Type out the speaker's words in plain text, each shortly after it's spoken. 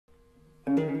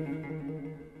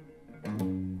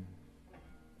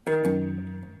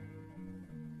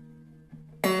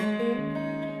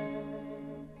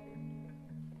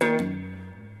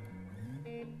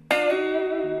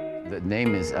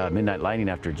is Midnight Lightning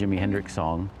after a Jimi Hendrix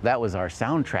song. That was our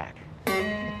soundtrack.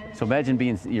 So imagine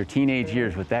being your teenage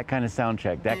years with that kind of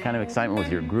soundtrack, that kind of excitement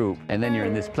with your group, and then you're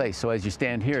in this place. So as you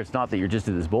stand here, it's not that you're just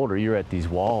at this boulder, you're at these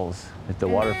walls, at the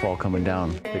waterfall coming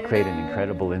down that create an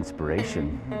incredible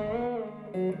inspiration.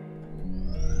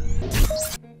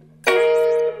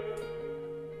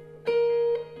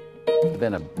 There's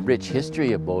been a rich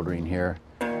history of bouldering here.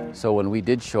 So when we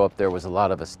did show up, there was a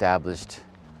lot of established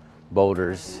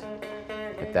boulders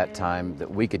at that time that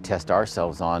we could test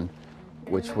ourselves on,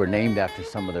 which were named after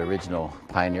some of the original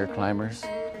pioneer climbers.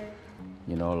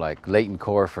 You know, like Leighton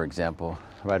Core, for example,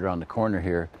 right around the corner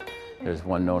here, there's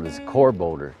one known as Core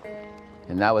Boulder.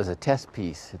 And that was a test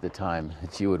piece at the time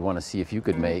that you would want to see if you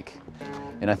could make.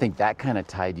 And I think that kind of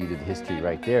tied you to the history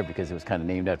right there, because it was kind of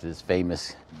named after this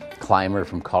famous climber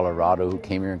from Colorado who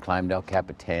came here and climbed El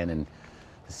Capitan in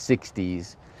the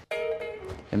 60s.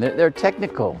 And they're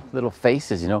technical little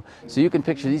faces, you know. So you can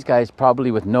picture these guys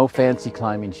probably with no fancy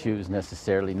climbing shoes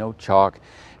necessarily, no chalk,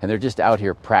 and they're just out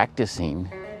here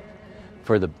practicing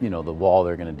for the, you know, the wall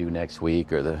they're going to do next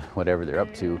week or the whatever they're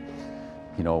up to.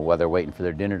 You know, while they're waiting for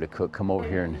their dinner to cook, come over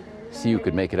here and see who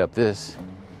could make it up this.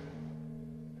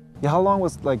 Yeah, how long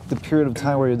was like the period of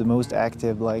time where you're the most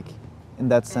active, like in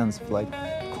that sense of like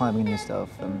climbing and stuff?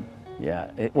 And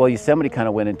yeah, well, Yosemite kind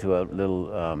of went into a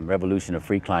little revolution of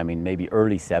free climbing, maybe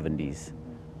early 70s.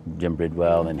 Jim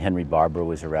Bridwell and Henry Barber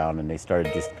was around, and they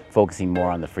started just focusing more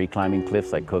on the free climbing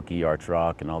cliffs like Cookie, Arch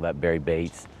Rock, and all that, Barry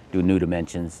Bates, do New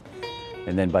Dimensions.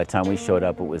 And then by the time we showed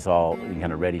up, it was all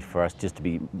kind of ready for us just to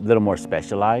be a little more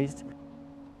specialized.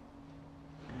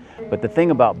 But the thing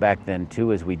about back then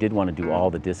too is we did want to do all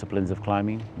the disciplines of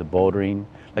climbing, the bouldering.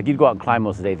 Like you'd go out and climb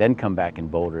most of the day, then come back and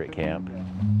boulder at camp.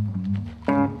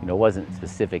 You know, it wasn't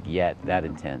specific yet, that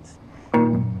intense.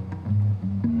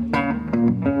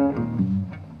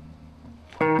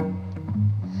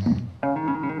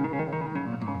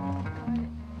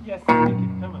 Yes, take it,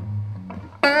 come on.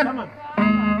 Come on.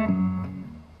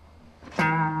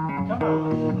 Come on.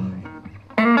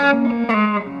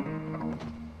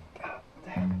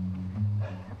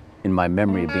 In my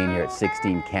memory of being here at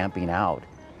 16, camping out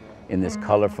in this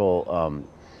colorful,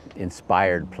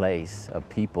 inspired place of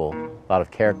people, a lot of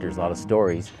characters, a lot of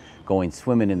stories, going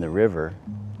swimming in the river,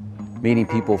 meeting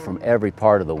people from every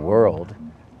part of the world.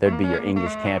 There'd be your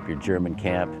English camp, your German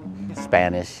camp,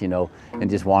 Spanish, you know, and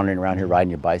just wandering around here riding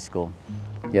your bicycle.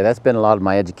 Yeah, that's been a lot of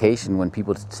my education. When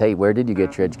people say, where did you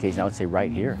get your education? I would say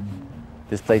right here.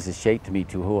 This place has shaped me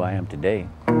to who I am today.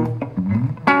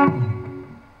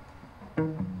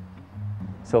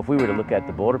 So if we were to look at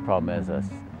the boulder problem as a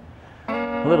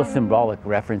little symbolic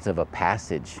reference of a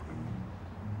passage,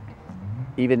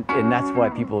 and that's why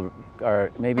people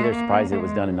are, maybe they're surprised that it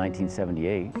was done in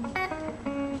 1978,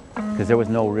 because there was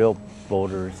no real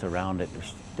boulders around it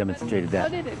which demonstrated that.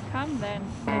 How did it come then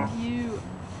that you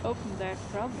opened that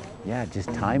problem? Yeah,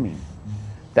 just timing.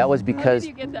 That was because,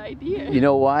 how did you get the idea? You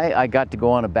know why? I got to go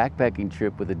on a backpacking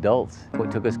trip with adults who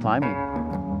took us climbing.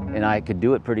 And I could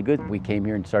do it pretty good. We came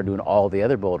here and started doing all the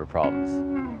other boulder problems.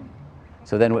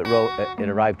 So then it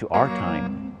arrived to our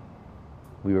time.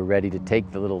 We were ready to take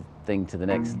the little thing to the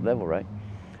next level, right?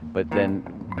 But then,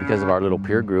 because of our little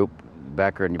peer group,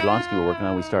 Becker and Yablonsky were working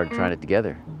on, we started trying it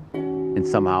together. And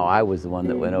somehow I was the one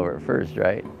that went over it first,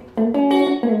 right?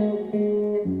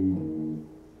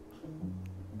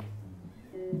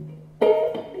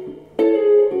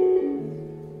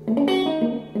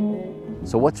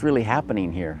 So what's really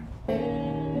happening here?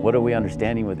 What are we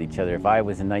understanding with each other? If I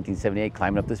was in 1978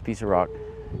 climbing up this piece of rock,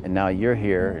 and now you're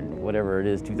here, and whatever it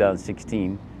is,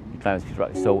 2016, you climb this piece of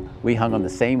rock. So we hung on the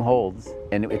same holds,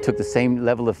 and it took the same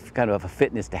level of kind of a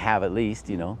fitness to have at least,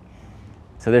 you know.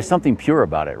 So there's something pure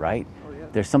about it, right? Oh, yeah.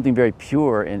 There's something very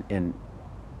pure and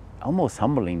almost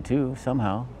humbling too,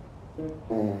 somehow.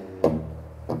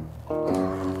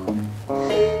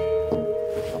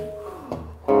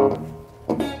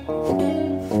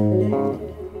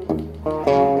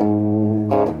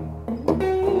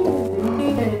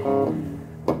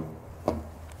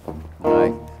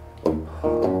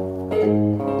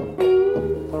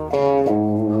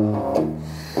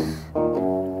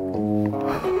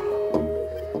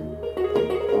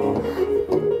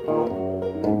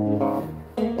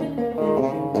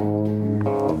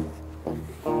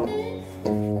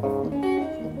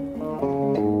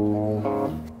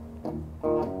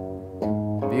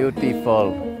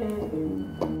 Beautiful.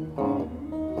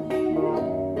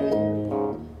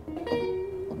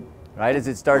 Right as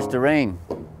it starts to rain.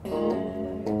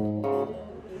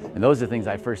 And those are things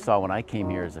I first saw when I came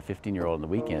here as a 15-year-old on the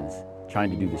weekends,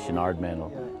 trying to do the Chenard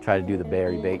Mantle. try to do the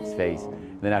Barry Bates face.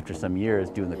 And then after some years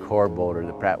doing the core boulder,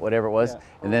 the Pratt, whatever it was,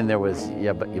 and then there was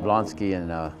Yablonsky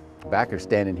and Backer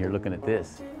standing here looking at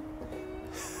this.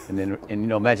 And then, you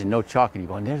know, imagine no chalk and you're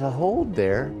going, there's a hold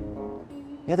there.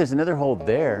 Yeah, there's another hold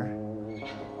there.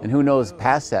 And who knows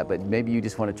past that, but maybe you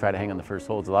just want to try to hang on the first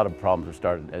holds. A lot of problems were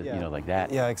started, as, you know, like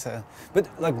that. Yeah, exactly. But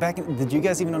like did you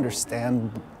guys even understand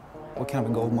what kind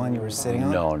of a gold mine you were sitting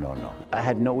on?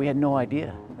 No. We had no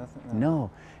idea. Nothing,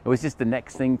 No, it was just the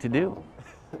next thing to do.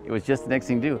 It was just the next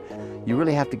thing to do. You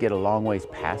really have to get a long ways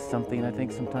past something, I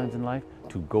think, sometimes in life,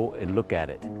 to go and look at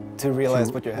it. To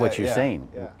realize what you're saying.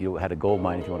 Yeah. You had a gold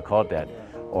mine, if you want to call it that,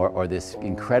 or this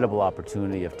incredible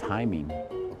opportunity of timing.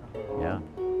 Yeah.